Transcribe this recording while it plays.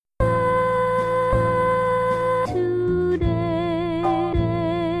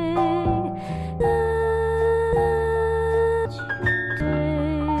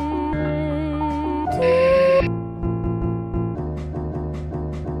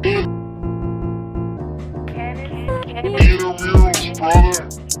Mules, brother.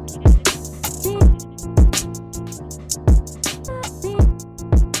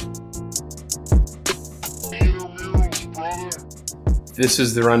 This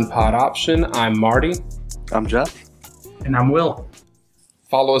is the Run Pod Option. I'm Marty. I'm Jeff. And I'm Will.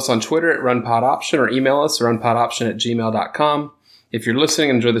 Follow us on Twitter at RunPodOption or email us at runpodoption@gmail.com. If you're listening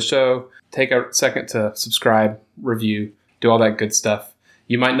and enjoy the show, take a second to subscribe, review, do all that good stuff.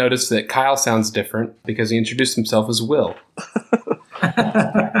 You might notice that Kyle sounds different because he introduced himself as Will.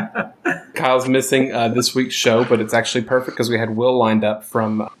 Kyle's missing this week's show, but it's actually perfect because we had Will lined up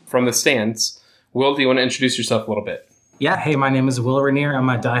from the stands. Will, do you want to introduce yourself a little bit? Yeah, hey, my name is Will Rainier. I'm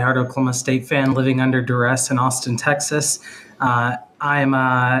a diehard Oklahoma State fan living under duress in Austin, Texas. I'm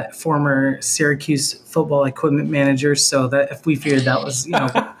a former Syracuse football equipment manager, so that if we figured that was,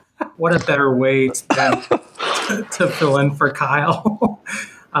 what a better way to fill in for Kyle.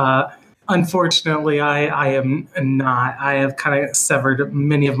 Unfortunately, I am not. I have kind of severed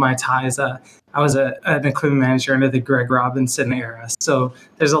many of my ties. I was an equipment manager under the Greg Robinson era, so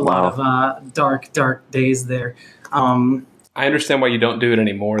there's a lot of dark days there. I understand why you don't do it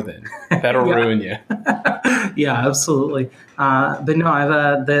anymore then. That'll ruin you. Yeah, absolutely. But no,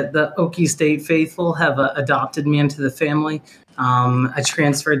 I've the Okie State faithful have adopted me into the family. I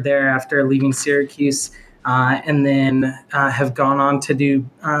transferred there after leaving Syracuse, and then have gone on to do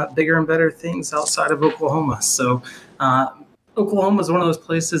bigger and better things outside of Oklahoma. So Oklahoma is one of those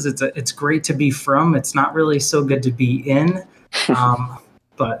places. It's great to be from. It's not really so good to be in,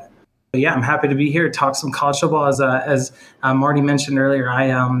 but yeah, I'm happy to be here to talk some college football. As Marty mentioned earlier, I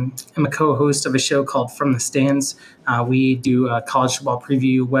am a co-host of a show called From the Stands. We do a college football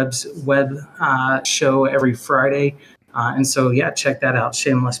preview web show every Friday. And so, yeah, check that out.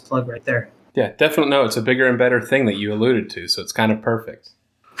 Shameless plug right there. Yeah, definitely. No, it's a bigger and better thing that you alluded to, so it's kind of perfect.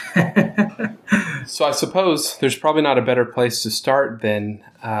 So I suppose there's probably not a better place to start than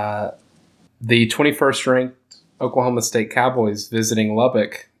the 21st ranked Oklahoma State Cowboys visiting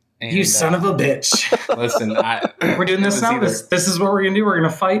Lubbock. And, you son of a bitch. Listen, we're doing this now? This is what we're going to do? We're going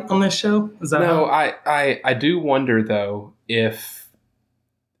to fight on this show? Is that No, I do wonder, though, if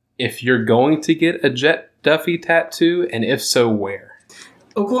you're going to get a Jet Duffy tattoo, and if so, where?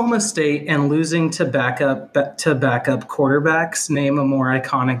 Oklahoma State and losing to backup quarterbacks, name a more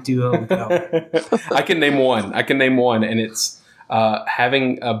iconic duo. I can name one, and it's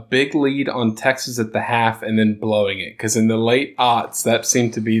having a big lead on Texas at the half and then blowing it. Because in the late aughts, that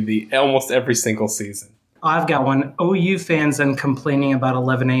seemed to be the almost every single season. I've got one. OU fans and complaining about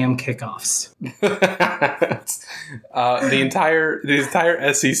 11 a.m. kickoffs. The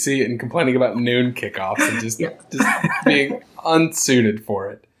entire SEC and complaining about noon kickoffs and just being unsuited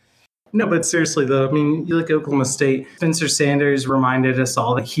for it. No, but seriously, though, I mean, you look at Oklahoma State. Spencer Sanders reminded us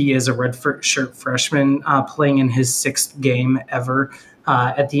all that he is a redshirt freshman playing in his sixth game ever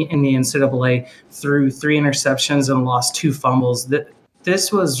in the NCAA, threw 3 interceptions and lost 2 fumbles.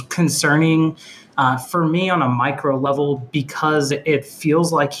 This was concerning for me on a micro level because it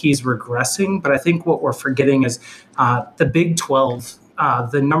feels like he's regressing. But I think what we're forgetting is the Big 12.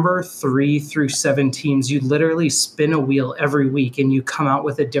 The number 3 through 7 teams, you literally spin a wheel every week and you come out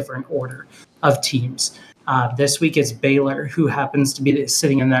with a different order of teams. This week it's Baylor, who happens to be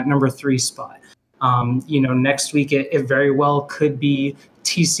sitting in that number 3 spot. Next week it very well could be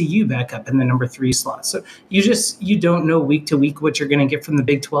TCU back up in the number 3 slot. So you don't know week to week what you're going to get from the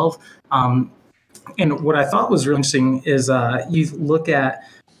Big 12. And what I thought was really interesting is you look at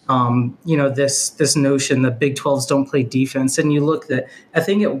this notion that Big 12s don't play defense. And you look that I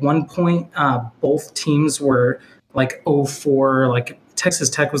think at one point, both teams were like 0-4, like Texas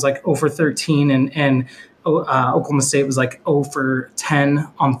Tech was like 0-13 and Oklahoma State was like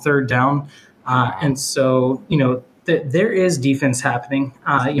 0-10 on third down. And so, there is defense happening,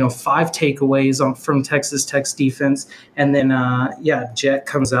 5 takeaways from Texas Tech's defense. And then, Jet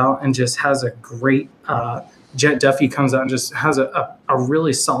comes out and just has a great, Jet Duffy comes out and just has a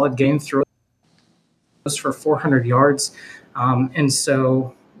really solid game through for 400 yards. And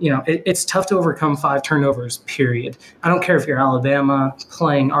so, it's tough to overcome 5 turnovers, period. I don't care if you're Alabama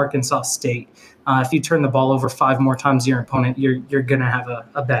playing Arkansas State. If you turn the ball over 5 more times to your opponent, you're going to have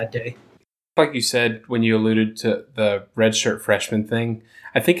a bad day. Like you said, when you alluded to the redshirt freshman thing,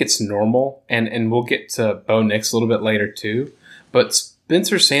 I think it's normal. And we'll get to Bo Nix a little bit later too. But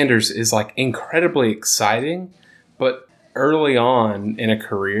Spencer Sanders is like incredibly exciting, but early on in a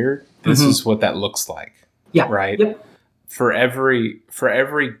career, this is what that looks like. Yeah. Right. Yep. For every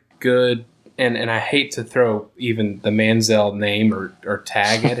good, and I hate to throw even the Manziel name or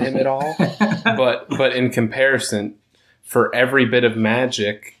tag at him at all, but in comparison, for every bit of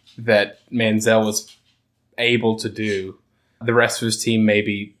magic that Manziel was able to do, the rest of his team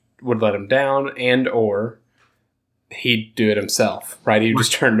maybe would let him down, and or he'd do it himself, right? He'd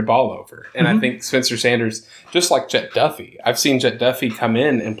just turn the ball over. And I think Spencer Sanders, just like Jet Duffy, I've seen Jet Duffy come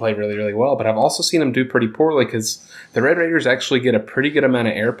in and play really, really well, but I've also seen him do pretty poorly because the Red Raiders actually get a pretty good amount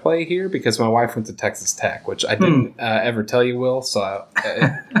of airplay here because my wife went to Texas Tech, which I didn't ever tell you, Will. So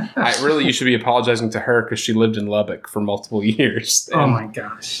you should be apologizing to her because she lived in Lubbock for multiple years. Oh, my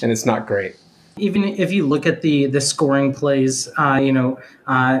gosh. And it's not great. Even if you look at the scoring plays,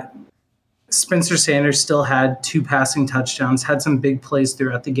 Spencer Sanders still had 2 passing touchdowns, had some big plays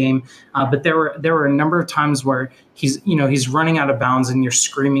throughout the game, but there were a number of times where he's running out of bounds and you're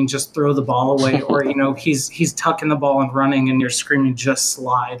screaming, just throw the ball away, or he's tucking the ball and running and you're screaming, just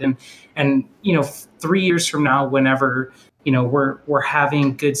slide. And 3 years from now, whenever we're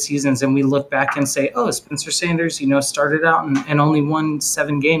having good seasons and we look back and say, oh, Spencer Sanders started out and only won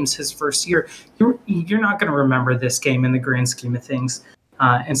 7 games his first year, you're not going to remember this game in the grand scheme of things.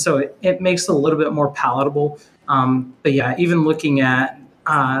 And so it makes it a little bit more palatable. But yeah, even looking at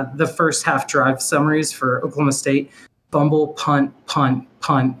the first half drive summaries for Oklahoma State, fumble, punt, punt,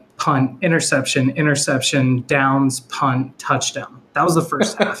 punt, punt, interception, downs, punt, touchdown. That was the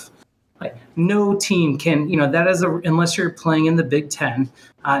first half. Like, no team can, that is unless you're playing in the Big Ten,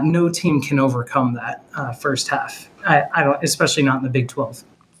 no team can overcome that first half. I don't, especially not in the Big 12.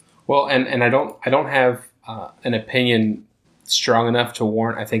 Well, and I don't have an opinion strong enough to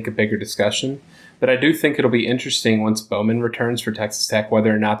warrant, I think, a bigger discussion. But I do think it'll be interesting once Bowman returns for Texas Tech,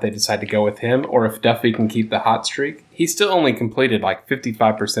 whether or not they decide to go with him or if Duffy can keep the hot streak. He still only completed like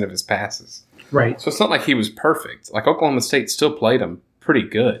 55% of his passes. Right. So it's not like he was perfect. Like Oklahoma State still played him pretty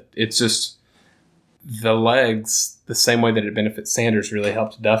good. It's just the legs, the same way that it benefits Sanders, really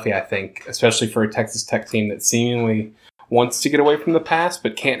helped Duffy, I think, especially for a Texas Tech team that seemingly wants to get away from the pass,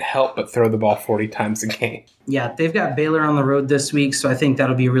 but can't help but throw the ball 40 times a game. Yeah, they've got Baylor on the road this week, so I think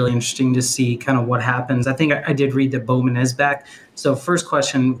that'll be really interesting to see kind of what happens. I think I did read that Bowman is back. So first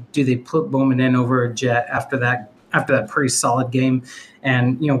question, do they put Bowman in over Jet after that pretty solid game?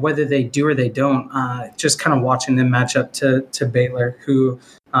 And, whether they do or they don't, just kind of watching them match up to Baylor, who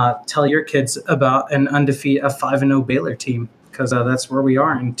tell your kids about an undefeated, a 5-0 Baylor team, because that's where we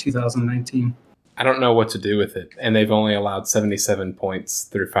are in 2019. I don't know what to do with it, and they've only allowed 77 points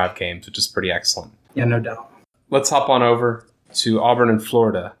through 5 games, which is pretty excellent. Yeah, no doubt. Let's hop on over to Auburn and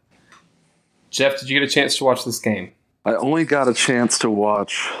Florida. Jeff, did you get a chance to watch this game? I only got a chance to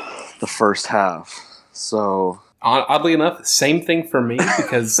watch the first half, so... Oddly enough, same thing for me,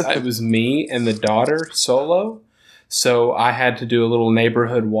 because it was me and the daughter solo, so I had to do a little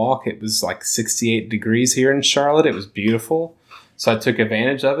neighborhood walk. It was like 68 degrees here in Charlotte. It was beautiful. So I took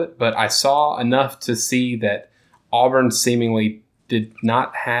advantage of it, but I saw enough to see that Auburn seemingly did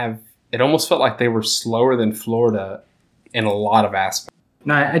not have – it almost felt like they were slower than Florida in a lot of aspects.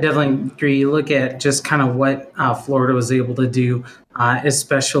 No, I definitely agree. You look at just kind of what Florida was able to do,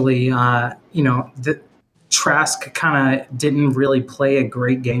 especially, Trask kind of didn't really play a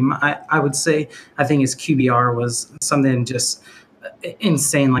great game, I would say. I think his QBR was something just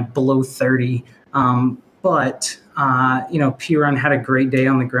insane, like below 30. But Piron had a great day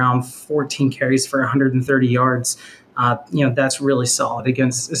on the ground, 14 carries for 130 yards. That's really solid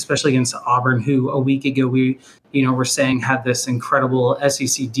especially against Auburn, who a week ago we're saying had this incredible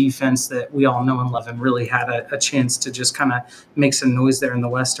SEC defense that we all know and love, and really had a chance to just kind of make some noise there in the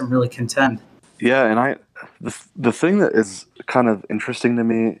West and really contend. Yeah, and the thing that is kind of interesting to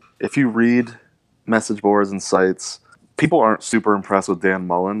me, if you read message boards and sites, people aren't super impressed with Dan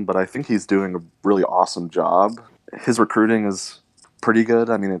Mullen, but I think he's doing a really awesome job. His recruiting is pretty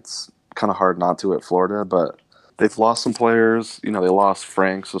good. I mean, it's kind of hard not to at Florida, but they've lost some players. They lost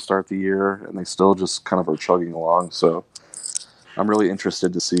Franks to start the year, and they still just kind of are chugging along. So I'm really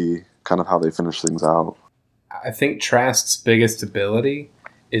interested to see kind of how they finish things out. I think Trask's biggest ability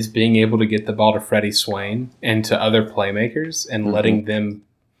is being able to get the ball to Freddie Swain and to other playmakers and letting them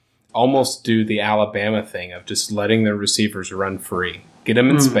almost do the Alabama thing of just letting the receivers run free. Get them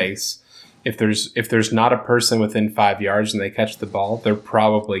in space. If there's not a person within 5 yards and they catch the ball, they're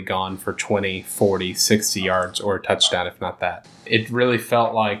probably gone for 20, 40, 60 yards or a touchdown, if not that. It really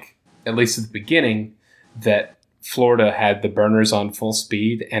felt like, at least at the beginning, that Florida had the burners on full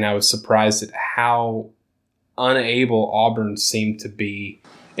speed, and I was surprised at how unable Auburn seemed to be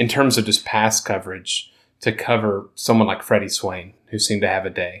in terms of just pass coverage to cover someone like Freddie Swain, who seemed to have a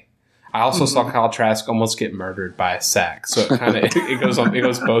day. I also saw Kyle Trask almost get murdered by a sack, so it kind of it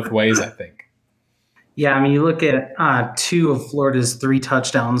goes both ways, I think. Yeah, I mean, you look at two of Florida's three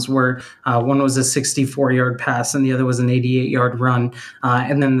touchdowns, where one was a 64-yard pass and the other was an 88-yard run,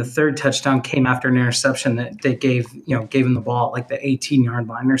 and then the third touchdown came after an interception that they gave him the ball at like the 18-yard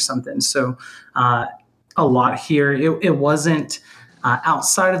line or something. So a lot here. It wasn't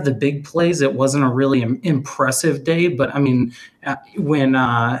outside of the big plays. It wasn't a really impressive day, but I mean, when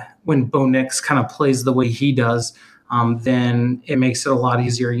Bo Nix kind of plays the way he does, then it makes it a lot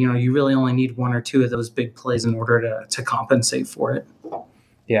easier. You really only need one or two of those big plays in order to compensate for it.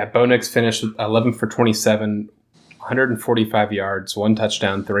 Yeah, Bo Nix finished with 11 for 27, 145 yards, one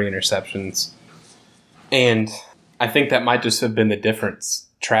touchdown, 3 interceptions. And I think that might just have been the difference.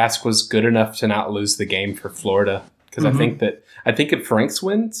 Trask was good enough to not lose the game for Florida. Because I think if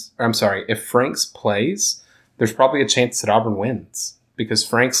if Franks plays, there's probably a chance that Auburn wins. Because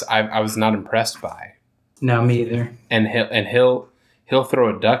Franks, I was not impressed by. No, me either. And he'll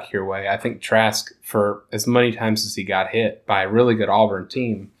throw a duck your way. I think Trask, for as many times as he got hit by a really good Auburn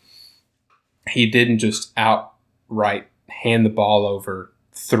team, he didn't just outright hand the ball over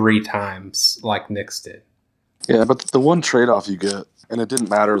 3 times like Nix did. Yeah, but the one trade-off you get, and it didn't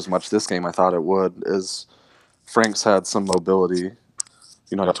matter as much this game I thought it would, is Franks had some mobility.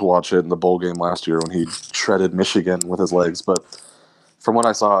 I got to watch it in the bowl game last year when he shredded Michigan with his legs. But from what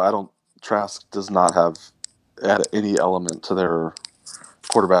I saw, Trask does not have add any element to their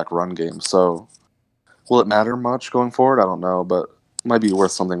quarterback run game. So will it matter much going forward? I don't know, but it might be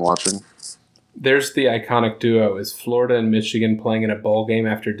worth something watching. There's the iconic duo. Is Florida and Michigan playing in a bowl game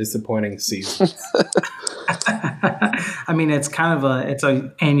after disappointing seasons? I mean, it's kind of it's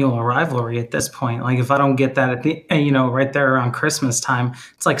an annual rivalry at this point. Like, if I don't get that at the right there around Christmas time,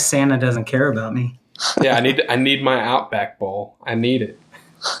 it's like Santa doesn't care about me. Yeah, I need my Outback Bowl. I need it.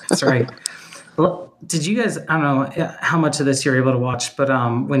 That's right. Well, did you guys? I don't know how much of this you're able to watch, but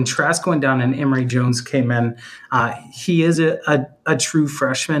when Trask went down and Emory Jones came in, he is a true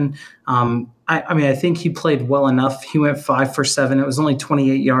freshman. I mean, I think he played well enough. He went 5 for 7. It was only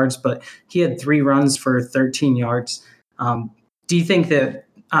 28 yards, but he had 3 runs for 13 yards. Do you think that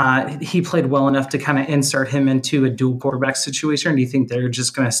he played well enough to kind of insert him into a dual quarterback situation, or do you think they're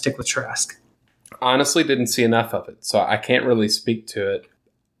just going to stick with Trask? Honestly, didn't see enough of it, so I can't really speak to it.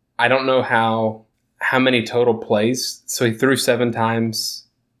 I don't know how many total plays. So he threw 7 times.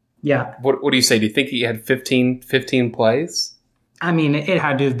 Yeah. What do you say? Do you think he had 15 plays? I mean, it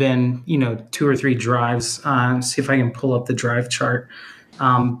had to have been, 2 or 3 drives. See if I can pull up the drive chart.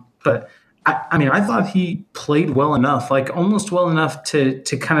 But I mean, I thought he played well enough, like almost well enough to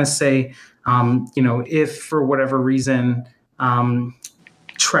kind of say, if for whatever reason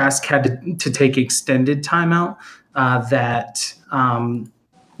Trask had to take extended timeout, that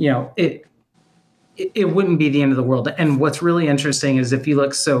it wouldn't be the end of the world. And what's really interesting is if you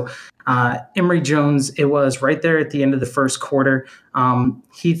look, Emory Jones, it was right there at the end of the first quarter.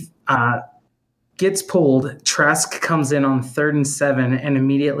 He gets pulled. Trask comes in on 3rd and 7 and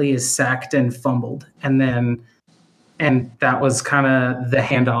immediately is sacked and fumbled. And that was kind of the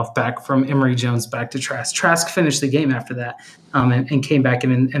handoff back from Emory Jones back to Trask. Trask finished the game after that and came back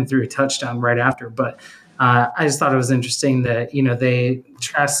and threw a touchdown right after. But I just thought it was interesting that,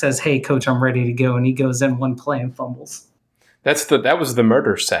 Trask says, "Hey, coach, I'm ready to go." And he goes in one play and fumbles. That was the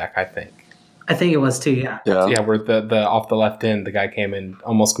murder sack, I think. I think it was too, yeah. Yeah, where the off the left end, the guy came in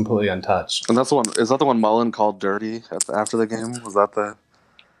almost completely untouched. And that's the one. Is that the one Mullen called dirty after the game? Was that the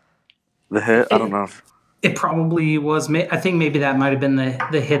hit? I don't know. It probably was. I think maybe that might have been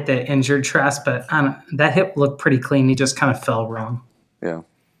the hit that injured Trask, but that hit looked pretty clean. He just kind of fell wrong. Yeah.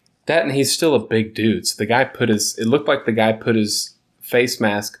 That, and he's still a big dude. So it looked like the guy put his face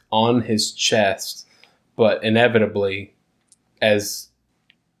mask on his chest, but inevitably, as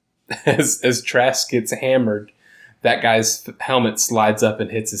Trask gets hammered, that guy's helmet slides up and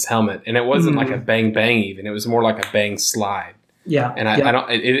hits his helmet. And it wasn't like a bang bang even. It was more like a bang slide. Yeah. And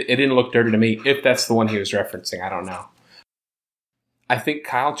it didn't look dirty to me. If that's the one he was referencing, I don't know. I think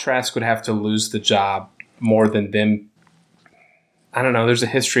Kyle Trask would have to lose the job more than them. I don't know. There's a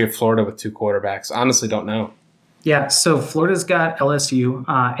history of Florida with 2 quarterbacks. Honestly, don't know. Yeah, so Florida's got LSU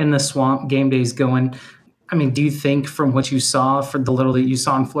in the Swamp. Game day's going. I mean, do you think from what you saw, for the little that you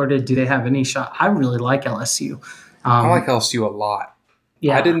saw in Florida, do they have any shot? I really like LSU. I like LSU a lot.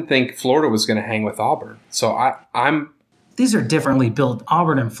 Yeah. I didn't think Florida was going to hang with Auburn. So I'm. These are differently built.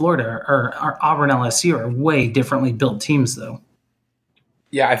 Auburn and Florida, or Auburn LSU, are way differently built teams, though.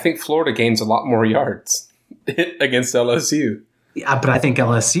 Yeah, I think Florida gains a lot more yards against LSU. Yeah, but I think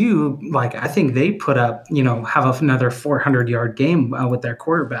LSU, I think they put up, have another 400-yard game with their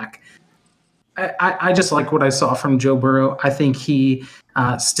quarterback. I just like what I saw from Joe Burrow. I think he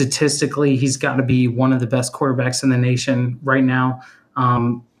statistically he's got to be one of the best quarterbacks in the nation right now.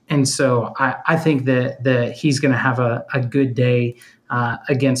 And so I think that he's going to have a good day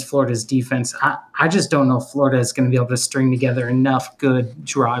against Florida's defense. I just don't know if Florida is going to be able to string together enough good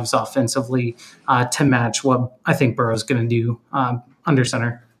drives offensively to match what I think Burrow's going to do under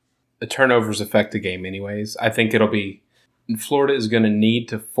center. The turnovers affect the game anyways. I think it'll be Florida is going to need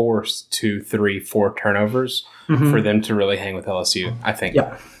to force 2, 3, 4 turnovers for them to really hang with LSU, I think.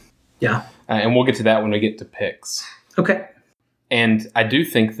 Yeah. And we'll get to that when we get to picks. Okay. And I do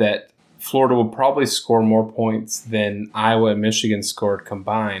think that Florida will probably score more points than Iowa and Michigan scored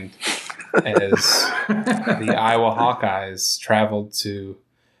combined as the Iowa Hawkeyes traveled to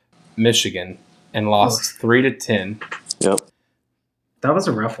Michigan and lost 3-10. Yep. That was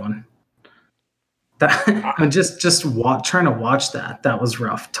a rough one. I'm just trying to watch that. That was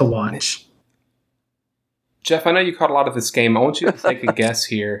rough to watch. Jeff, I know you caught a lot of this game. I want you to take a guess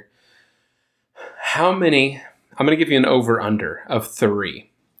here. How many... I'm going to give you an over-under of 3.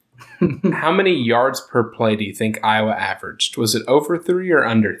 How many yards per play do you think Iowa averaged? Was it over 3 or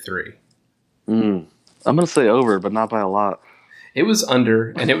under 3? I'm going to say over, but not by a lot. It was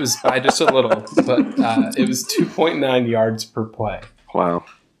under, and it was by just a little, but it was 2.9 yards per play. Wow.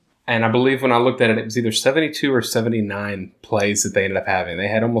 And I believe when I looked at it, it was either 72 or 79 plays that they ended up having. They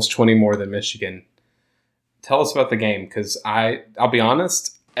had almost 20 more than Michigan. Tell us about the game, because I'll be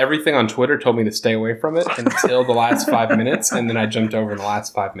honest, everything on Twitter told me to stay away from it until the last 5 minutes, and then I jumped over in the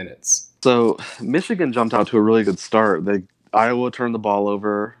last 5 minutes. So Michigan jumped out to a really good start. Iowa turned the ball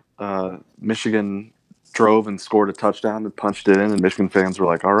over. Michigan drove and scored a touchdown and punched it in, and Michigan fans were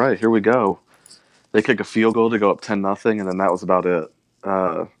like, all right, here we go. They kick a field goal to go up 10-0, and then that was about it.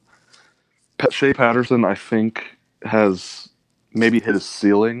 Shea Patterson, I think, has maybe hit his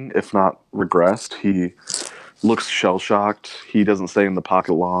ceiling, if not regressed. He looks shell-shocked. He doesn't stay in the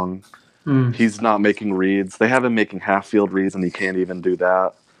pocket long. He's not making reads. They have him making half-field reads, and he can't even do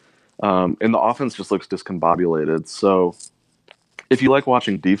that. And the offense just looks discombobulated. So if you like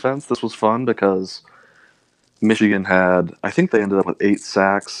watching defense, this was fun because Michigan had, I think they ended up with 8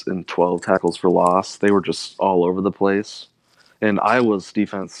 sacks and 12 tackles for loss. They were just all over the place. And Iowa's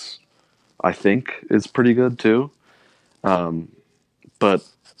defense, I think, is pretty good too. But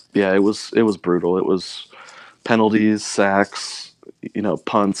yeah, it was brutal. It was penalties, sacks,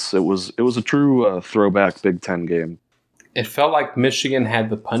 punts. It was a true throwback Big Ten game. It felt like Michigan had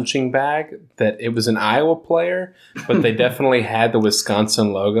the punching bag, that it was an Iowa player, but they definitely had the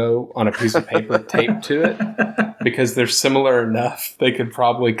Wisconsin logo on a piece of paper taped to it because they're similar enough. They could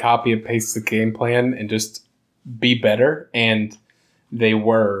probably copy and paste the game plan and just be better, and they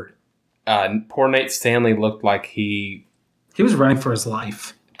were. Poor Nate Stanley looked like he was running for his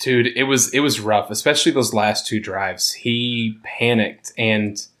life. Dude, it was rough, especially those last 2 drives. He panicked,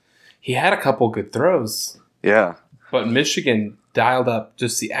 and he had a couple good throws. Yeah. But Michigan dialed up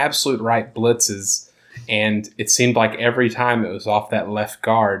just the absolute right blitzes, and it seemed like every time it was off that left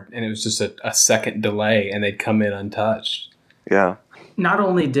guard, and it was just a second delay, and they'd come in untouched. Yeah. Not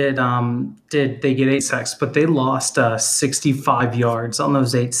only did they get 8 sacks, but they lost 65 yards on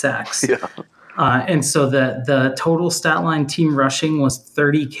those 8 sacks. Yeah. And so the total stat line team rushing was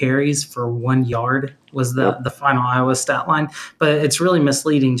 30 carries for 1 yard was the final Iowa stat line. But it's really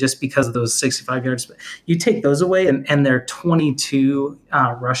misleading just because of those 65 yards. But you take those away and they're 22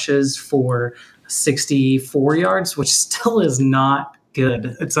 rushes for 64 yards, which still is not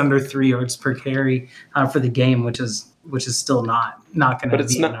good. It's under 3 yards per carry for the game, which is still not going to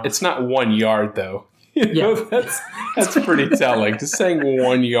be But it's not 1 yard though. That's pretty telling. Just saying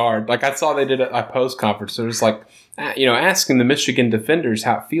 1 yard. Like I saw they did a post conference. So it was like, asking the Michigan defenders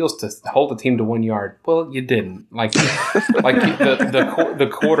how it feels to hold a team to 1 yard. Well, you didn't. Like the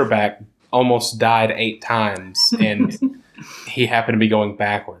quarterback almost died 8 times, and he happened to be going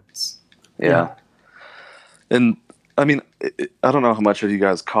backwards. Yeah. And I mean, I don't know how much of you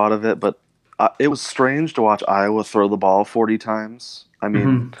guys caught of it, but it was strange to watch Iowa throw the ball 40 times. I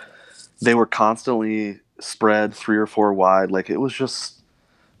mean, they were constantly spread 3 or 4 wide. Like, it was just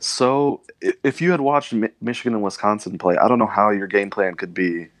so... If you had watched Michigan and Wisconsin play, I don't know how your game plan could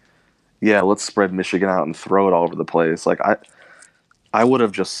be, yeah, let's spread Michigan out and throw it all over the place. Like, I would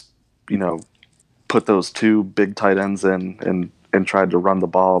have just, put those 2 big tight ends in and tried to run the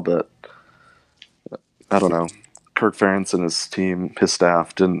ball, but I don't know. Kirk Ferentz and his team, his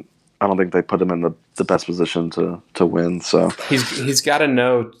staff, I don't think they put him in the best position to win. So he's got to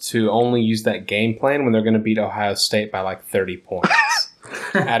know to only use that game plan when they're going to beat Ohio State by like 30 points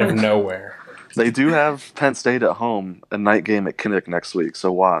out of nowhere. They do have Penn State at home, a night game at Kinnick next week.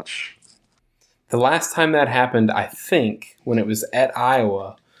 So watch. The last time that happened, I think, when it was at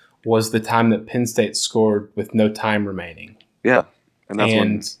Iowa, was the time that Penn State scored with no time remaining. Yeah, and that's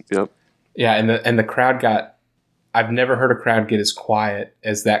when. Yep. Yeah, and the crowd got. I've never heard a crowd get as quiet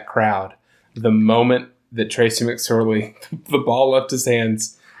as that crowd. The moment that Tracy McSorley, the ball left his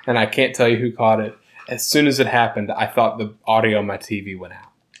hands, and I can't tell you who caught it. As soon as it happened, I thought the audio on my TV went out.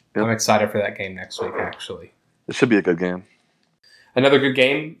 Yep. I'm excited for that game next week, actually. It should be a good game. Another good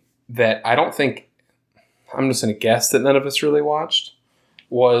game that I don't think, I'm just going to guess that none of us really watched,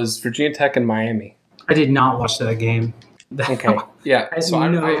 was Virginia Tech and Miami. I did not watch that game. Okay, yeah. I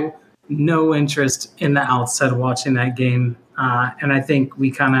had no interest in the outset watching that game. And I think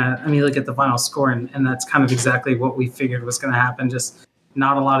we look at the final score, and that's kind of exactly what we figured was going to happen. Just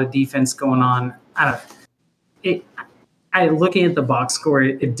not a lot of defense going on. Looking at the box score,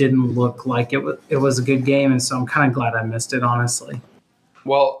 it didn't look like it was a good game, and so I'm kind of glad I missed it, honestly.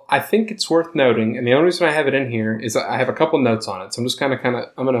 Well, I think it's worth noting, and the only reason I have it in here is I have a couple notes on it, so I'm just I'm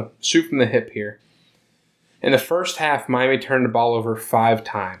going to shoot from the hip here. In the first half, Miami turned the ball over 5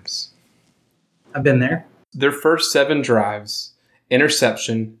 times. I've been there. Their first 7 drives,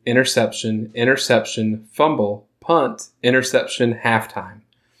 interception, interception, interception, fumble, punt, interception, halftime.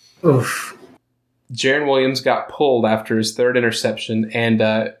 Oof. Jaron Williams got pulled after his 3rd interception,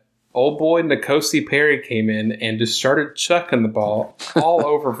 and old boy N'Kosi Perry came in and just started chucking the ball all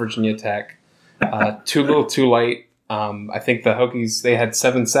over Virginia Tech. Too little, too late. I think the Hokies, they had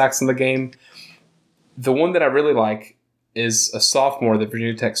 7 sacks in the game. The one that I really like is a sophomore that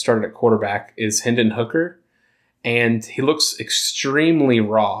Virginia Tech started at quarterback is Hendon Hooker. And he looks extremely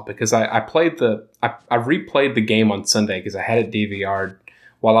raw because I replayed the game on Sunday because I had it DVR'd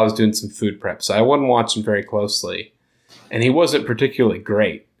while I was doing some food prep. So I wasn't watching very closely. And he wasn't particularly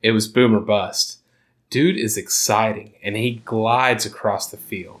great. It was boom or bust. Dude is exciting, and he glides across the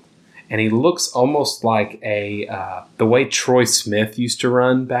field. And he looks almost like the way Troy Smith used to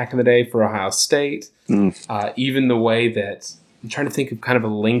run back in the day for Ohio State. Even the way that, I'm trying to think of kind of a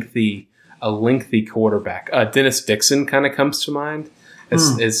lengthy quarterback. Dennis Dixon kind of comes to mind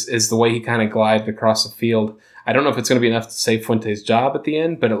is the way he kind of glided across the field. I don't know if it's going to be enough to save Fuente's job at the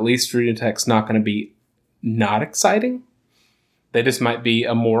end, but at least Virginia Tech's not going to be not exciting. They just might be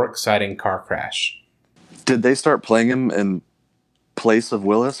a more exciting car crash. Did they start playing him in place of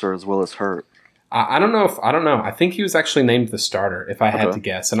Willis, or is Willis hurt? I don't know. I think he was actually named the starter, if I had to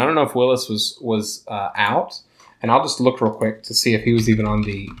guess. And I don't know if Willis was out. And I'll just look real quick to see if he was even on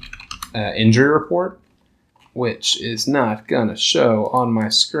the injury report, which is not gonna show on my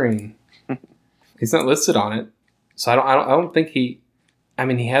screen. He's not listed on it, so I don't think he. I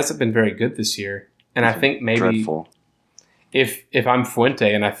mean, he hasn't been very good this year, and I think maybe dreadful. If I'm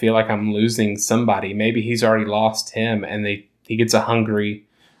Fuente and I feel like I'm losing somebody, maybe he's already lost him, and he gets a hungry.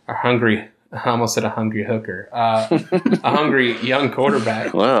 I almost said a hungry hooker, a hungry young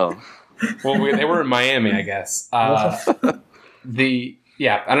quarterback. Wow. Well, they were in Miami, I guess. I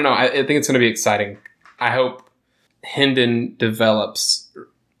don't know. I think it's going to be exciting. I hope Hendon develops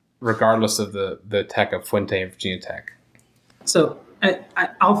regardless of the Tech of Fuente and Virginia Tech. So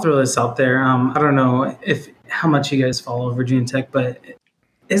I'll throw this out there. I don't know how much you guys follow Virginia Tech, but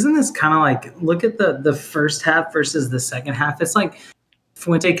isn't this kind of like, look at the first half versus the second half? It's like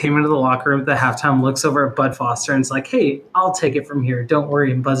Fuente came into the locker room at the halftime, looks over at Bud Foster, and it's like, hey, I'll take it from here. Don't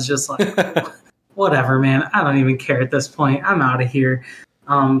worry. And Bud's just like, whatever, man. I don't even care at this point. I'm out of here.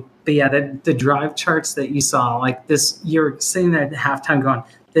 But yeah, the drive charts that you saw, like this, you're sitting there at halftime going,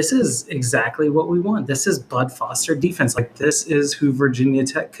 this is exactly what we want. This is Bud Foster defense. Like, this is who Virginia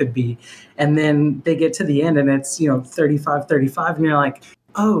Tech could be. And then they get to the end and it's, 35-35. And you're like,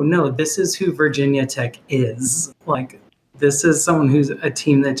 oh, no, this is who Virginia Tech is. Like, this is someone who's a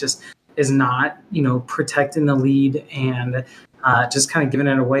team that just is not, protecting the lead and just kind of giving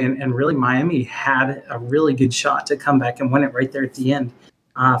it away. And really, Miami had a really good shot to come back and win it right there at the end.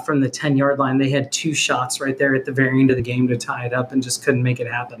 From the 10-yard line, they had 2 shots right there at the very end of the game to tie it up and just couldn't make it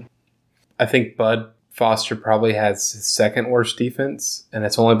happen. I think Bud Foster probably has his second worst defense, and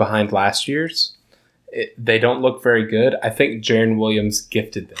it's only behind last year's. They don't look very good. I think Jaron Williams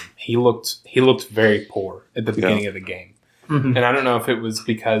gifted them. He looked very poor at the beginning of the game. Mm-hmm. And I don't know if it was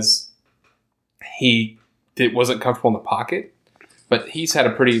because he wasn't comfortable in the pocket, but he's had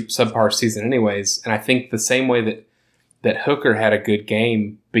a pretty subpar season anyways. And I think the same way that Hooker had a good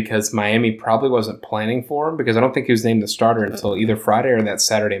game because Miami probably wasn't planning for him, because I don't think he was named the starter until either Friday or that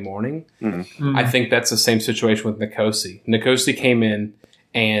Saturday morning. Mm-hmm. Mm-hmm. I think that's the same situation with N'Kosi. N'Kosi came in,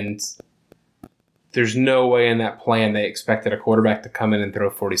 and there's no way in that plan they expected a quarterback to come in and throw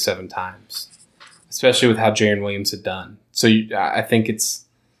 47 times, especially with how Jaron Williams had done. So I think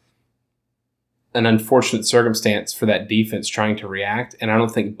an unfortunate circumstance for that defense trying to react, and I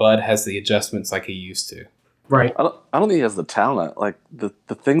don't think Bud has the adjustments like he used to. Right. I don't think he has the talent. Like the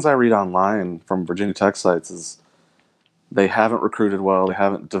things I read online from Virginia Tech sites is they haven't recruited well. They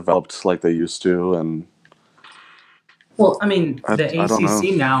haven't developed like they used to, and well, I mean, the I don't know.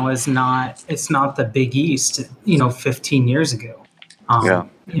 ACC now is not. It's not the Big East. 15 years ago. Yeah.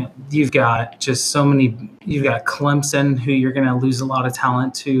 You've got just so many. You've got Clemson, who you're going to lose a lot of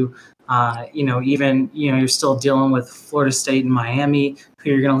talent to. You're still dealing with Florida State and Miami, who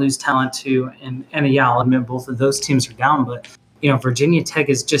you're going to lose talent to, and yeah, I'll admit both of those teams are down, but Virginia Tech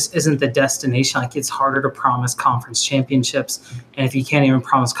isn't the destination. Like, it's harder to promise conference championships, and if you can't even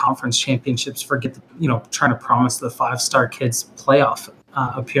promise conference championships, forget trying to promise the 5-star kids playoff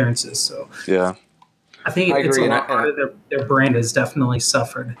appearances. So yeah, I think it's a lot harder. Their brand has definitely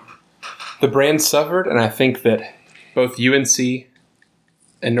suffered. The brand suffered, and I think that both UNC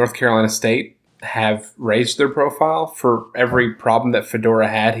and North Carolina State have raised their profile. For every problem that Fedora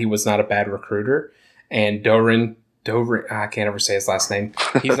had, he was not a bad recruiter. And Doran, I can't ever say his last name.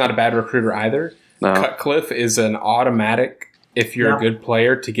 He's not a bad recruiter either. No. Cutcliffe is an automatic, if you're a good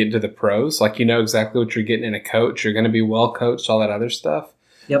player, to get into the pros. Like, you know exactly what you're getting in a coach. You're going to be well coached, all that other stuff.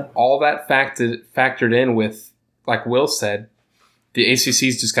 Yep. All that factored in with, like Will said, the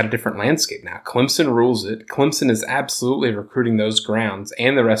ACC's just got a different landscape now. Clemson rules it. Clemson is absolutely recruiting those grounds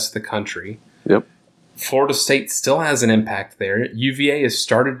and the rest of the country. Yep. Florida State still has an impact there. UVA has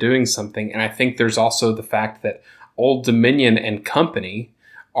started doing something, and I think there's also the fact that Old Dominion and company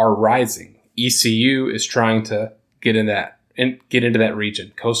are rising. ECU is trying to get into that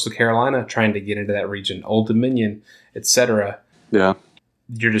region. Coastal Carolina trying to get into that region. Old Dominion, etc. Yeah.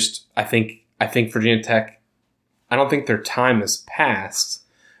 I think Virginia Tech, I don't think their time has passed,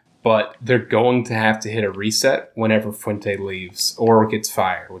 but they're going to have to hit a reset whenever Fuente leaves or gets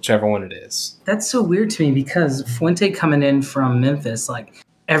fired, whichever one it is. That's so weird to me because Fuente coming in from Memphis, like,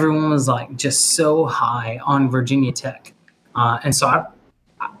 everyone was like just so high on Virginia Tech. And so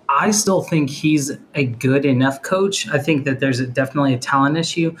I still think he's a good enough coach. I think that there's definitely a talent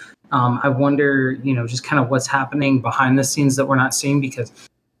issue. I wonder, just kind of what's happening behind the scenes that we're not seeing, because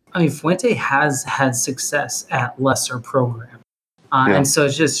Fuente has had success at lesser programs. And so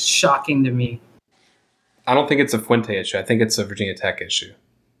it's just shocking to me. I don't think it's a Fuente issue. I think it's a Virginia Tech issue.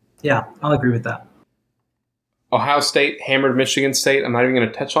 Yeah, I'll agree with that. Ohio State hammered Michigan State. I'm not even going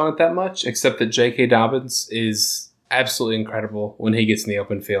to touch on it that much, except that J.K. Dobbins is absolutely incredible when he gets in the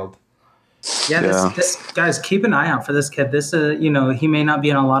open field. Yeah, this guys, keep an eye out for this kid. This, he may not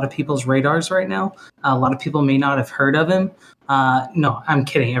be on a lot of people's radars right now. A lot of people may not have heard of him. No, I'm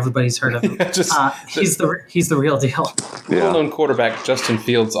kidding. Everybody's heard of him. He's the real deal. Well-known quarterback Justin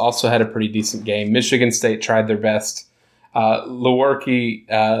Fields also had a pretty decent game. Michigan State tried their best.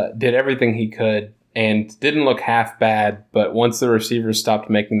 Lewerke did everything he could and didn't look half bad, but once the receivers stopped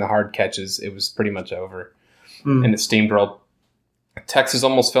making the hard catches, it was pretty much over. And it steamrolled. Texas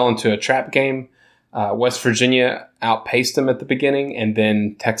almost fell into a trap game. West Virginia outpaced them at the beginning, and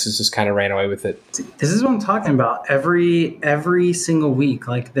then Texas just kind of ran away with it. This is what I'm talking about. Every single week,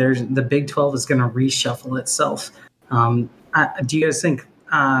 like, the Big 12 is going to reshuffle itself. Do you guys think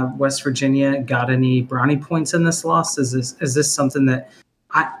West Virginia got any brownie points in this loss? Is this something that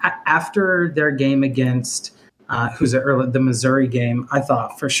after their game against the Missouri game, I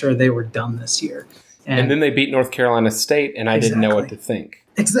thought for sure they were done this year. And then they beat North Carolina State, and I didn't know what to think.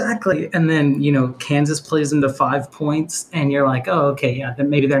 Exactly. And then, Kansas plays them to 5 points, and you're like, oh, okay, yeah, then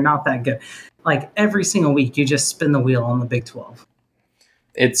maybe they're not that good. Like, every single week, you just spin the wheel on the Big 12.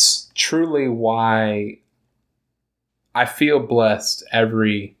 It's truly why I feel blessed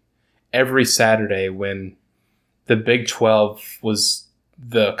every Saturday when the Big 12 was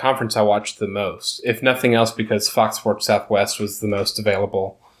the conference I watched the most, if nothing else because Fox Sports Southwest was the most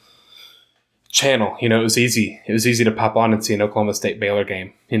available channel. It was easy. It was easy to pop on and see an Oklahoma State Baylor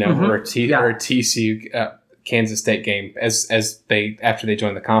game, or a TCU Kansas State game after they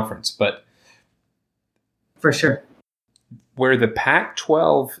joined the conference. But for sure, where the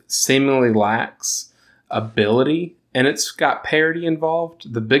Pac-12 seemingly lacks ability and it's got parity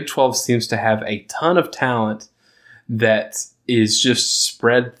involved, the Big 12 seems to have a ton of talent that is just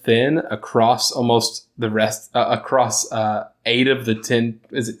spread thin across almost the rest, across 8 of the 10,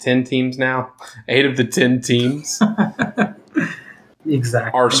 is it 10 teams now? 8 of the 10 teams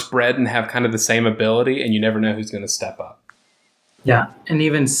exactly are spread and have kind of the same ability, and you never know who's going to step up. Yeah, and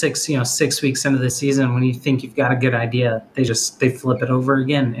even 6 weeks into the season, when you think you've got a good idea, they flip it over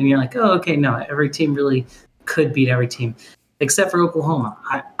again, and you're like, oh, okay, no, every team really could beat every team, except for Oklahoma.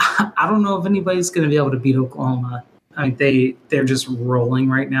 I don't know if anybody's going to be able to beat Oklahoma. I mean, they're just rolling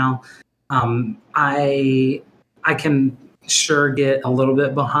right now. I can sure get a little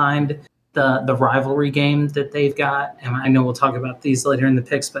bit behind the rivalry game that they've got, and I know we'll talk about these later in the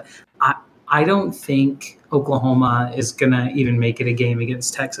picks, but I don't think Oklahoma is gonna even make it a game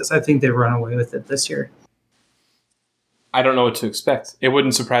against Texas. I think they run away with it this year. I don't know what to expect. It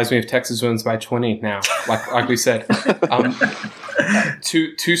wouldn't surprise me if Texas wins by 20 now, like we said.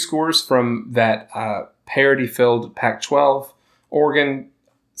 Two scores from that parity-filled Pac-12. Oregon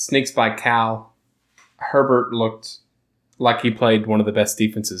sneaks by Cal. Herbert looked like he played one of the best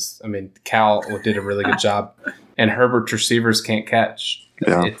defenses. I mean, Cal did a really good job, and Herbert's receivers can't catch.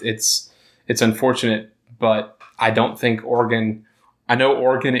 Yeah. It's unfortunate, but I don't think Oregon. I know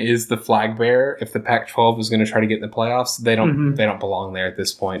Oregon is the flag bearer. If the Pac-12 is going to try to get in the playoffs, they don't belong there at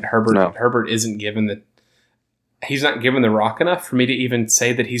this point. Herbert isn't given he's not given the rock enough for me to even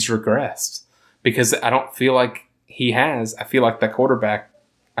say that he's regressed, because I don't feel like he has. I feel like the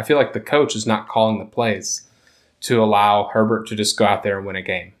coach is not calling the plays to allow Herbert to just go out there and win a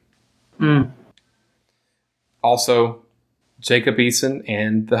game. Also, Jacob Eason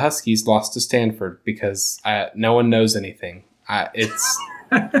and the Huskies lost to Stanford because no one knows anything. I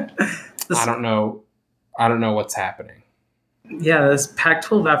don't know what's happening. Yeah, this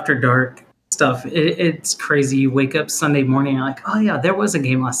Pac-12 after dark stuff. It's crazy. You wake up Sunday morning, you're like, oh yeah, there was a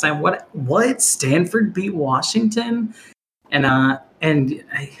game last night. What? Stanford beat Washington,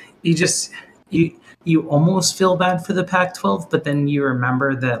 you almost feel bad for the Pac-12, but then you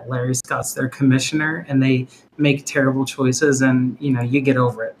remember that Larry Scott's their commissioner, and they make terrible choices, and you get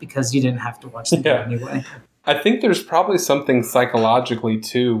over it because you didn't have to watch the game anyway. I think there's probably something psychologically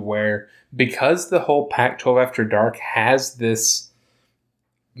too, where because the whole Pac-12 after dark has this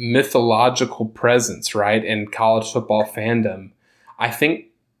mythological presence, right, in college football fandom, I think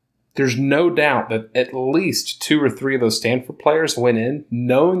there's no doubt that at least 2 or 3 of those Stanford players went in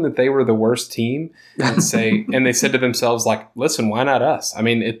knowing that they were the worst team, and they said to themselves, like, listen, why not us? I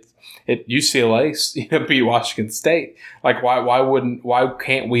mean, it UCLA beat Washington State. Like, why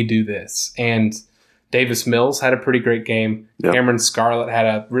can't we do this? And Davis Mills had a pretty great game. Yep. Cameron Scarlett had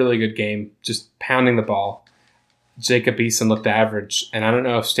a really good game, just pounding the ball. Jacob Eason looked average, and I don't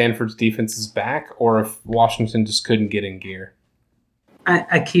know if Stanford's defense is back or if Washington just couldn't get in gear.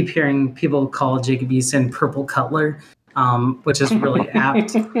 I keep hearing people call Jacob Eason Purple Cutler, which is really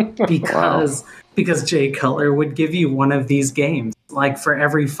apt because Jay Cutler would give you one of these games. Like for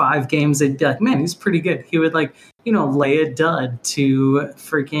every 5 games, it'd be like, man, he's pretty good. He would lay a dud to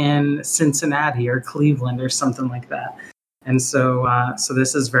freaking Cincinnati or Cleveland or something like that. And so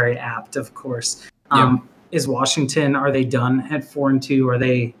this is very apt, of course. Is Washington, are they done at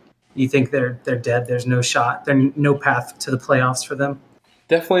 4-2? You think they're dead? There's no shot. There's no path to the playoffs for them?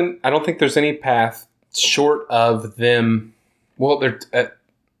 Definitely, I don't think there's any path short of them. Well, they're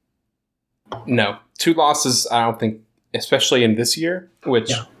no 2 losses. I don't think, especially in this year,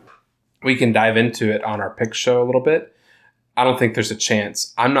 which we can dive into it on our pick show a little bit. I don't think there's a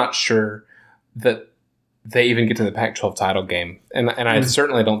chance. I'm not sure that they even get to the Pac-12 title game, and I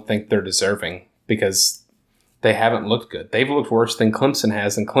certainly don't think they're deserving because they haven't looked good. They've looked worse than Clemson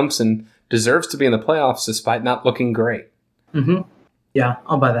has, and Clemson deserves to be in the playoffs despite not looking great. Mm-hmm. Yeah,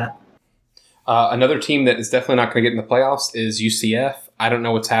 I'll buy that. Another team that is definitely not going to get in the playoffs is UCF. I don't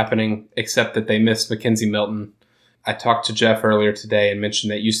know what's happening except that they missed Mackenzie Milton. I talked to Jeff earlier today and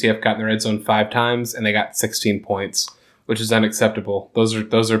mentioned that UCF got in the red zone 5 times and they got 16 points, which is unacceptable. Those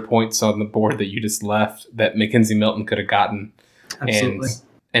are points on the board that you just left that Mackenzie Milton could have gotten. Absolutely.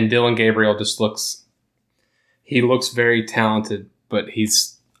 And Dylan Gabriel just looks very talented, but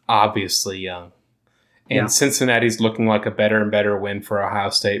he's obviously young. And Cincinnati's looking like a better and better win for Ohio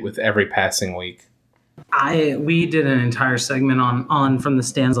State with every passing week. We did an entire segment on From the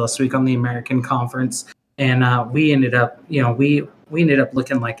Stands last week on the American Conference, and we ended up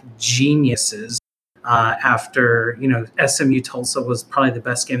looking like geniuses after SMU Tulsa was probably the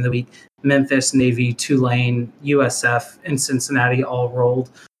best game of the week. Memphis, Navy, Tulane, USF, and Cincinnati all rolled.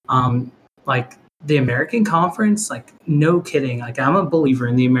 The American Conference, no kidding. I'm a believer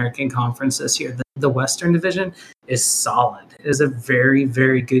in the American Conference this year. The Western Division is solid. It is a very,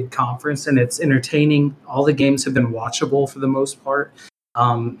 very good conference, and it's entertaining. All the games have been watchable for the most part.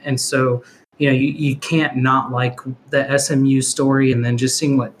 And so, you can't not like the SMU story, and then just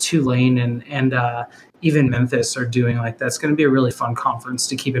seeing what Tulane and even Memphis are doing. That's going to be a really fun conference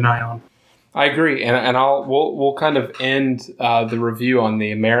to keep an eye on. I agree, and we'll kind of end the review on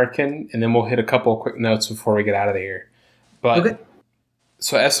the American, and then we'll hit a couple of quick notes before we get out of here. But okay.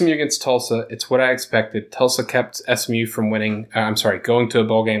 So SMU against Tulsa, it's what I expected. Tulsa kept SMU from going to a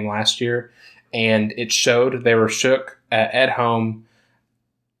bowl game last year, and it showed. They were shook at home.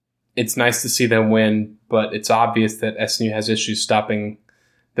 it's nice to see them win, but it's obvious that SMU has issues stopping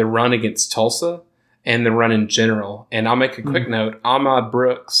the run against Tulsa and the run in general. And I'll make a quick note. Ahmad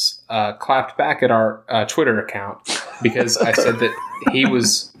Brooks clapped back at our Twitter account because I said that he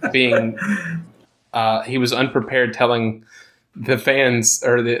was unprepared telling the fans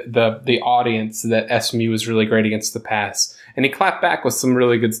or the audience that SMU was really great against the pass. And he clapped back with some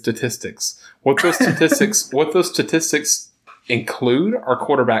really good statistics. What those statistics include are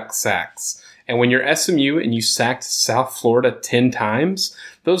quarterback sacks. And when you're SMU and you sacked South Florida 10 times,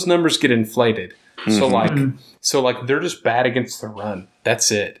 those numbers get inflated. Mm-hmm. So they're just bad against the run.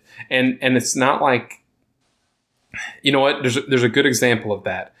 That's it. And it's not like, you know what? There's a good example of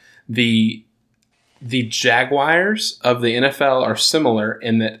that. The Jaguars of the NFL are similar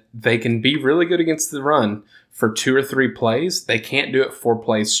in that they can be really good against the run for 2 or 3 plays. They can't do it 4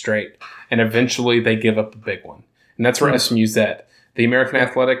 plays straight. And eventually they give up a big one. And that's where SMU's at. The American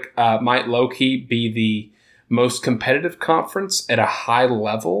Athletic might low-key be the most competitive conference at a high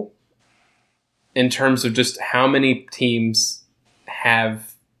level in terms of just how many teams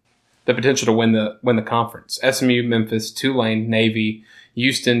have the potential to win the conference. SMU, Memphis, Tulane, Navy,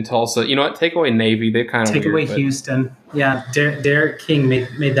 Houston, Tulsa. You know what? Take away Navy. They kind of take away Houston. Yeah, Derek King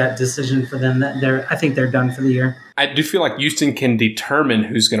made that decision for them. I think they're done for the year. I do feel like Houston can determine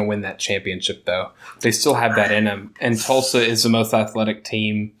who's going to win that championship, though. They still have that in them. And Tulsa is the most athletic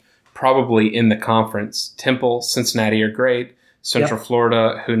team probably in the conference. Temple, Cincinnati are great. Central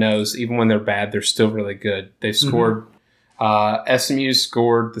Florida, who knows? Even when they're bad, they're still really good. They've scored. SMU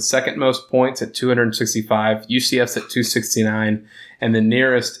scored the second most points at 265. UCF's at 269. And the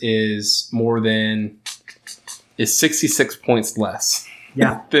nearest is 66 points less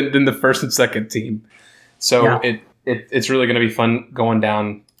than the first and second team. So it's really going to be fun going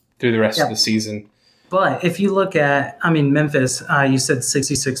down through the rest of the season. But if you look at, Memphis, you said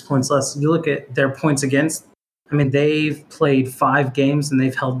 66 points less. You look at their points against, they've played 5 games and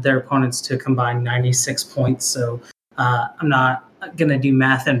they've held their opponents to a combined 96 points. So I'm not going to do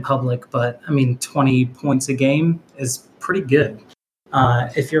math in public, but 20 points a game is pretty good.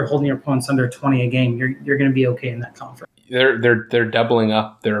 If you're holding your opponents under 20 a game, you're going to be okay in that conference. They're doubling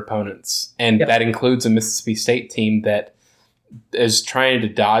up their opponents, and that includes a Mississippi State team that is trying to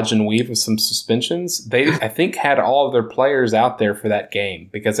dodge and weave with some suspensions. They, I think, had all of their players out there for that game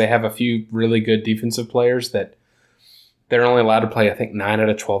because they have a few really good defensive players that they're only allowed to play, I think, 9 out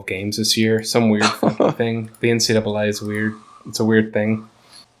of 12 games this year. Some weird fucking thing. The NCAA is weird. It's a weird thing.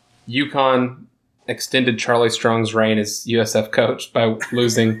 UConn extended Charlie Strong's reign as USF coach by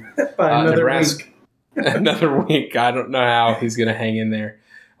losing by another Nebraska. week. Another week. I don't know how he's going to hang in there.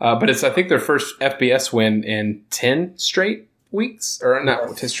 But it's, I think, their first FBS win in 10 straight weeks. Or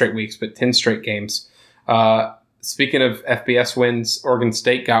not 10 straight weeks, but 10 straight games. Speaking of FBS wins, Oregon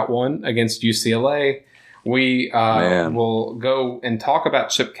State got one against UCLA. We will go and talk about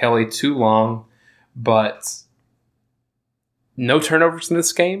Chip Kelly too long, but no turnovers in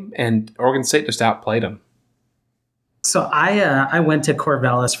this game, and Oregon State just outplayed them. So I went to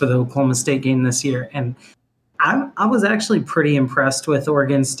Corvallis for the Oklahoma State game this year, and I was actually pretty impressed with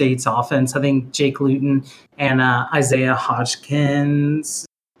Oregon State's offense. I think Jake Luton and Isaiah Hodgins.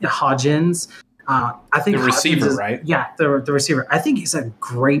 I think the receiver, right? Yeah, the receiver. I think he's a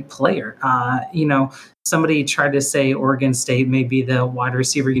great player. Somebody tried to say Oregon State may be the wide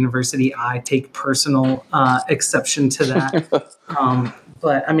receiver university. I take personal exception to that.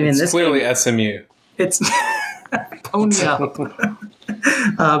 But it's in this clearly game, SMU. It's pony up.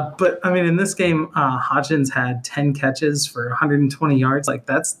 But in this game, Hodgins had 10 catches for 120 yards. Like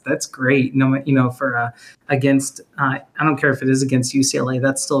that's great. For against I don't care if it is against UCLA.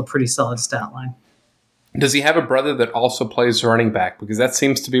 That's still a pretty solid stat line. Does he have a brother that also plays running back? Because that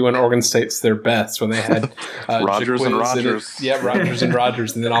seems to be when Oregon State's their best, when they had Rodgers and Rodgers. Yeah, Rodgers and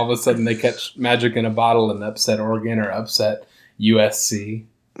Rodgers. And then all of a sudden they catch magic in a bottle and upset Oregon or upset USC.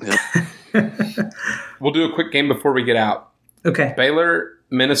 Yep. We'll do a quick game before we get out. Okay. Baylor,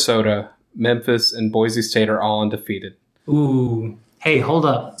 Minnesota, Memphis, and Boise State are all undefeated. Ooh. Hey, hold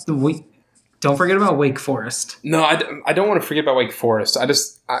up. Don't forget about Wake Forest. No, I don't want to forget about Wake Forest.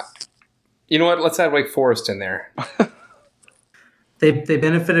 You know what? Let's add Wake Forest in there. They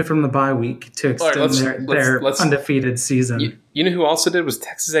benefited from the bye week to extend their undefeated season. You know who also did was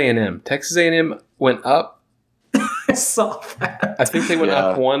Texas A&M. Texas A&M went up. I saw that. I think they went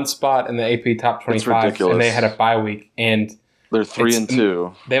up one spot in the AP Top 25, and they had a bye week. And they're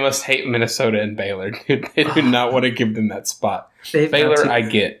 3-2. They must hate Minnesota and Baylor. They do not want to give them that spot. Baylor, I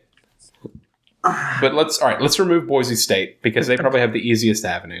get. But let's remove Boise State because they probably have the easiest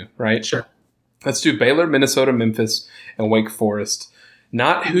avenue, right? Sure. Let's do Baylor, Minnesota, Memphis, and Wake Forest.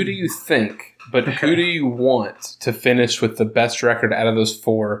 Not who do you think, but who do you want to finish with the best record out of those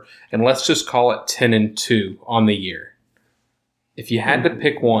four? And let's just call it 10-2 on the year. If you had to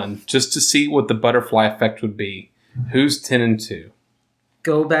pick one, just to see what the butterfly effect would be, who's 10-2?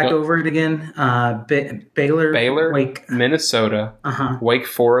 Go back over it again. Baylor, Wake, Minnesota, Wake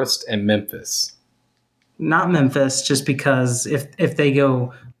Forest, and Memphis. Not Memphis, just because if they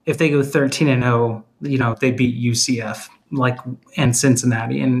go 13-0, they beat UCF and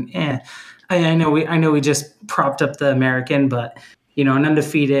Cincinnati, and I know we just propped up the American, but an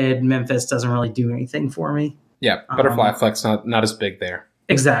undefeated Memphis doesn't really do anything for me. Yeah, butterfly effect's not as big there.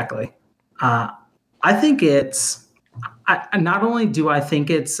 Exactly. I think it's. Not only do I think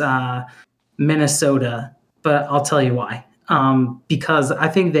it's Minnesota, but I'll tell you why. Because I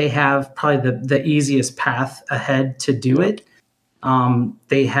think they have probably the easiest path ahead to do it.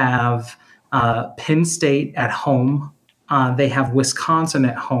 They have Penn State at home. They have Wisconsin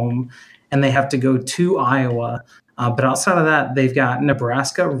at home, and they have to go to Iowa. But outside of that, they've got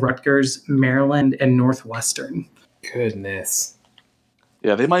Nebraska, Rutgers, Maryland, and Northwestern. Goodness.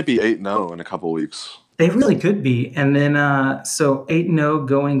 Yeah, they might be 8-0 in a couple weeks. They really could be. And then, so 8-0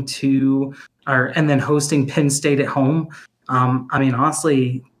 going to, and then hosting Penn State at home.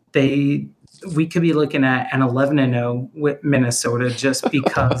 Honestly, we could be looking at an 11-0 with Minnesota just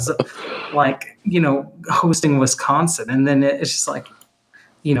because, hosting Wisconsin. And then it's just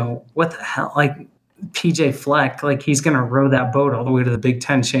what the hell? PJ Fleck, he's going to row that boat all the way to the Big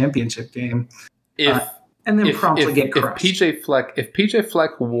Ten championship game. And then promptly get crushed. If PJ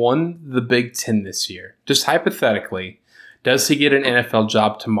Fleck won the Big Ten this year, just hypothetically, does he get an NFL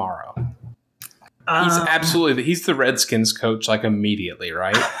job tomorrow? He's the Redskins coach immediately,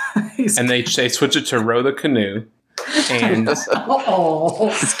 right? And they switch it to row the canoe. And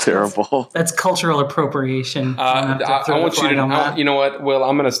it's terrible. That's cultural appropriation. I want you to. You know what? Well,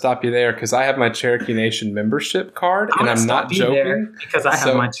 I'm going to stop you there because I have my Cherokee Nation membership card, and I'm not joking because I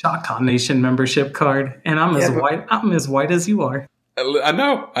have my Choctaw Nation membership card, and I'm as white as you are. I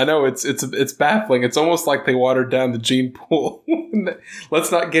know. It's baffling. It's almost like they watered down the gene pool.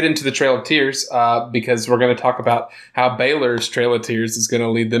 Let's not get into the Trail of Tears because we're going to talk about how Baylor's Trail of Tears is going to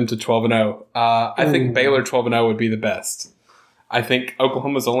lead them to 12-0. I think Baylor 12-0 would be the best. I think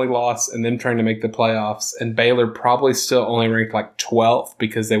Oklahoma's only loss and them trying to make the playoffs, and Baylor probably still only ranked 12th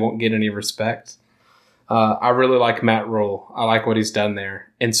because they won't get any respect. I really like Matt Rule. I like what he's done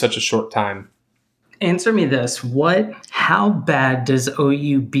there in such a short time. Answer me this. How bad does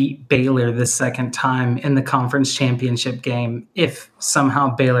OU beat Baylor the second time in the conference championship game if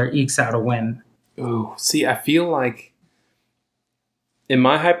somehow Baylor ekes out a win? Ooh, see, I feel like in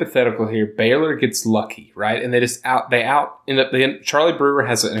my hypothetical here, Baylor gets lucky, right? And Charlie Brewer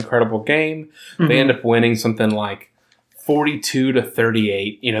has an incredible game. Mm-hmm. They end up winning something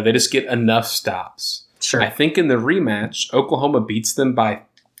 42-38. They just get enough stops. Sure. I think in the rematch, Oklahoma beats them by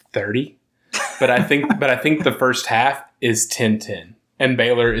 30. But I think the first half is 10-10. And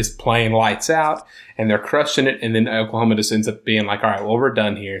Baylor is playing lights out, and they're crushing it, and then Oklahoma just ends up being all right, well, we're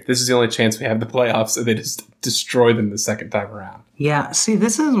done here. This is the only chance we have the playoffs, and they just destroy them the second time around. Yeah, see,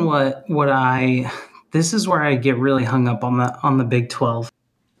 this is where I get really hung up on the Big 12.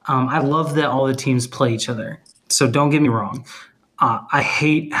 I love that all the teams play each other, so don't get me wrong. I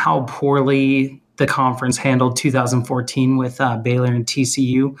hate how poorly the conference handled 2014 with Baylor and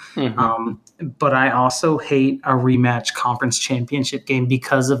TCU. Mm-hmm. But I also hate a rematch conference championship game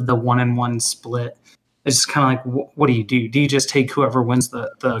because of the 1-1 split. It's just kind of what do you do? Do you just take whoever wins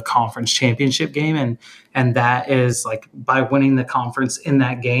the conference championship game? And that is by winning the conference in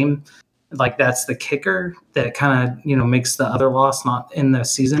that game, that's the kicker that kind of, makes the other loss not in the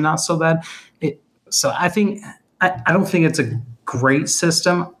season not so bad. So I think, I don't think it's a great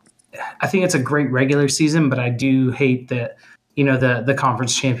system. I think it's a great regular season, but I do hate that, the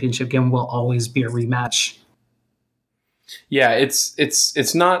conference championship game will always be a rematch. Yeah,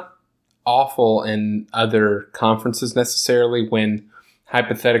 it's not awful in other conferences necessarily when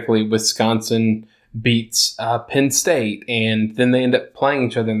hypothetically Wisconsin beats Penn State and then they end up playing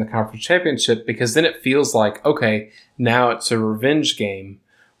each other in the conference championship, because then it feels like, okay, now it's a revenge game.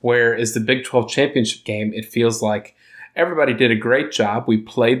 Whereas the Big 12 championship game, it feels like everybody did a great job. We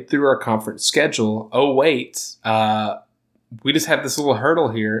played through our conference schedule. Oh, wait, we just have this little hurdle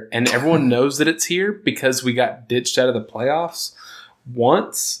here, and everyone knows that it's here because we got ditched out of the playoffs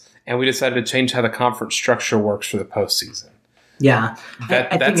once, and we decided to change how the conference structure works for the postseason. Yeah.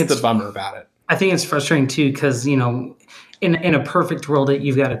 That's the bummer about it. I think it's frustrating, too, because, in a perfect world,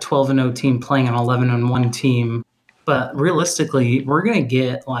 you've got a 12-0 team playing an 11-1 team. But realistically, we're going to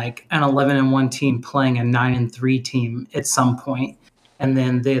get an 11-1 team playing a 9-3 team at some point. and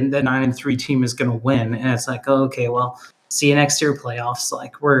then the 9-3 team is going to win. And it's like, oh, okay, well, see you next year playoffs.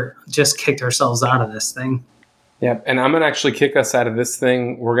 Like, we're just kicked ourselves out of this thing. Yeah, and I'm going to actually kick us out of this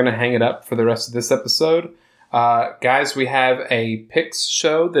thing. We're going to hang it up for the rest of this episode. Guys, we have a picks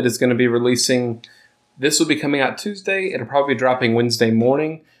show that is going to be releasing. This will be coming out Tuesday. It'll probably be dropping Wednesday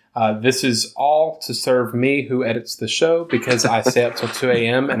morning. This is all to serve me, who edits the show, because I stay up till 2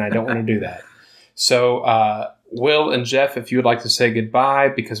 a.m. and I don't want to do that. So, Will and Jeff, if you would like to say goodbye,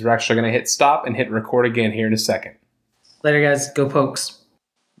 because we're actually going to hit stop and hit record again here in a second. Later, guys. Go Pokes.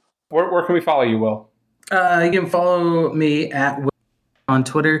 Where can we follow you, Will? You can follow me at Will on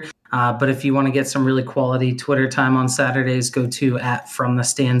Twitter. But if you want to get some really quality Twitter time on Saturdays, go to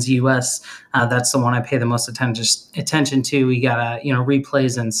 @FromTheStandsUS. That's the one I pay the most attention to. We got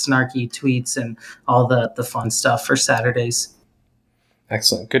replays and snarky tweets and all the fun stuff for Saturdays.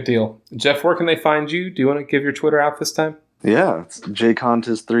 Excellent. Good deal. Jeff, where can they find you? Do you want to give your Twitter out this time? Yeah, it's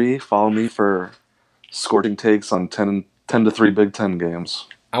JContis3. Follow me for scoring takes on 10 to 3 Big Ten games.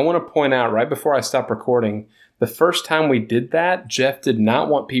 I want to point out right before I stop recording, the first time we did that, Jeff did not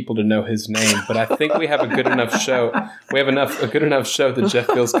want people to know his name, but I think we have a good enough show. We have a good enough show that Jeff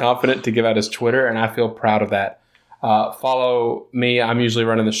feels confident to give out his Twitter, and I feel proud of that. Follow me. I'm usually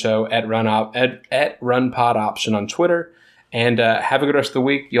running the show at RunPodOption on Twitter. And have a good rest of the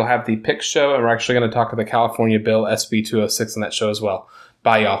week. You'll have the pick show, and we're actually going to talk about the California Bill SB 206 on that show as well.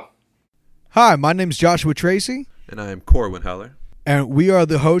 Bye, y'all. Hi, my name is Joshua Tracy. And I am Corwin Heller. And we are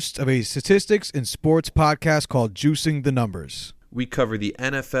the hosts of a statistics and sports podcast called Juicing the Numbers. We cover the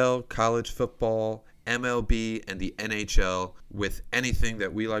NFL, college football, MLB, and the NHL with anything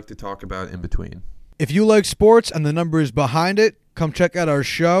that we like to talk about in between. If you like sports and the numbers behind it, come check out our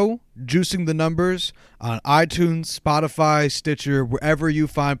show, Juicing the Numbers, on iTunes, Spotify, Stitcher, wherever you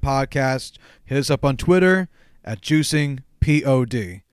find podcasts. Hit us up on Twitter at JuicingPod.